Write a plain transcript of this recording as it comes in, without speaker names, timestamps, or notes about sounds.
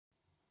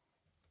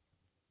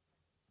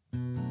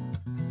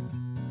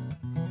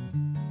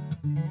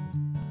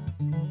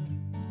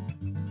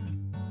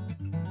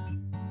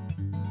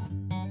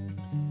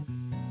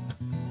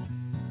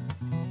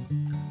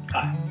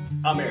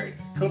I'm Eric,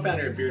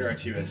 co-founder of Beard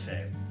Arts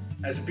USA.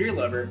 As a beer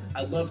lover,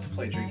 I love to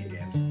play drinking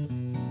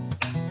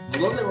games.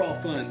 Although they were all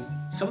fun,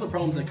 some of the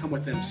problems that come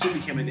with them soon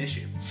became an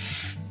issue.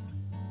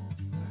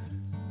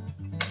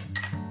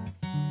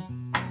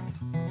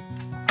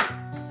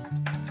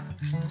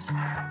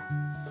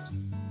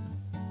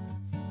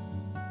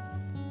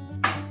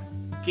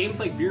 Games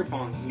like beer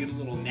pong can get a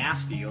little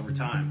nasty over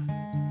time.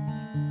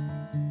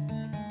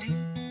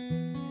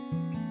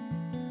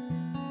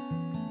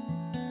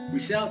 We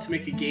set out to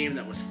make a game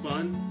that was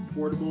fun,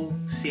 portable,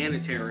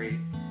 sanitary,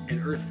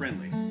 and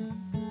earth-friendly.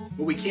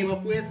 What we came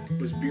up with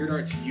was Beard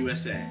Arts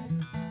USA.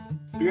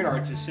 Beard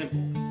Arts is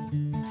simple.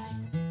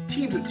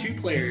 Teams of 2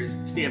 players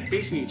stand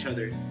facing each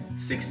other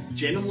 6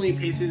 gentlemanly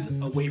paces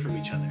away from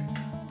each other.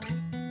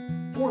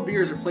 4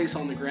 beers are placed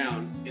on the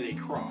ground in a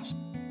cross.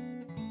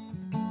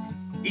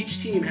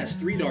 Each team has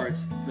 3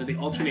 darts that they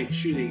alternate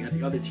shooting at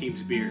the other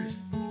team's beers.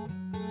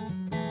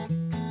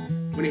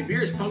 When a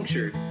beer is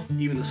punctured,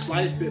 even the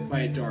slightest bit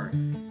by a dart,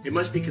 it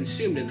must be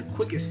consumed in the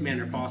quickest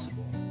manner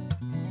possible.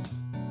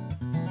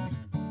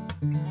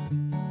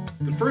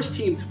 The first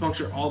team to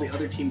puncture all the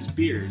other team's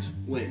beers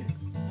win.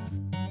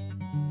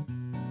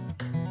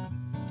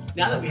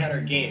 Now that we had our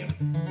game,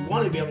 we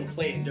wanted to be able to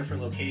play it in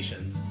different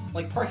locations,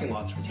 like parking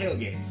lots for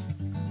tailgates.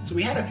 So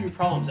we had a few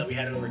problems that we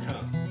had to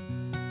overcome,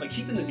 like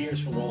keeping the beers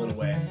from rolling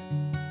away,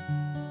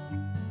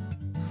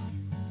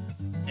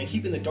 and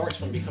keeping the darts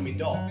from becoming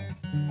dull.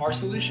 Our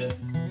solution?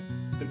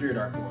 The Beard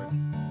Art Board.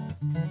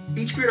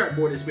 Each Beard Art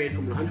board is made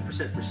from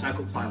 100%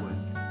 recycled plywood.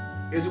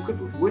 It is equipped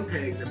with wood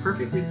pegs that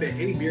perfectly fit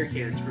any beer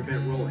can to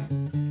prevent rolling.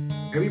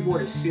 Every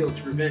board is sealed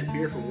to prevent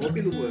beer from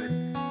warping the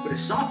wood, but is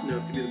soft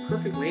enough to be the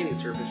perfect landing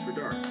surface for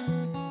darts.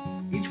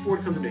 Each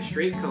board comes in a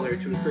straight color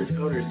to encourage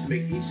owners to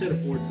make each set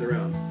of boards their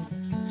own.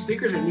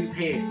 Stickers and new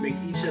paint make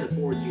each set of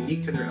boards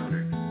unique to their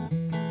owner.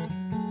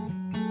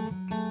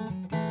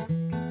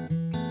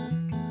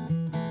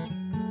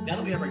 Now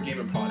that we have our game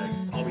and product,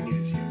 all we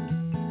need is you.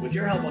 With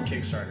your help on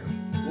Kickstarter,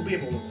 we'll be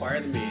able to acquire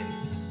the means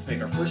to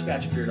make our first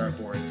batch of Beard Art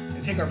boards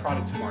and take our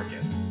product to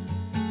market.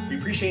 We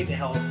appreciate the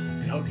help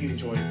and hope you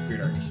enjoy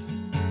Beard Arts.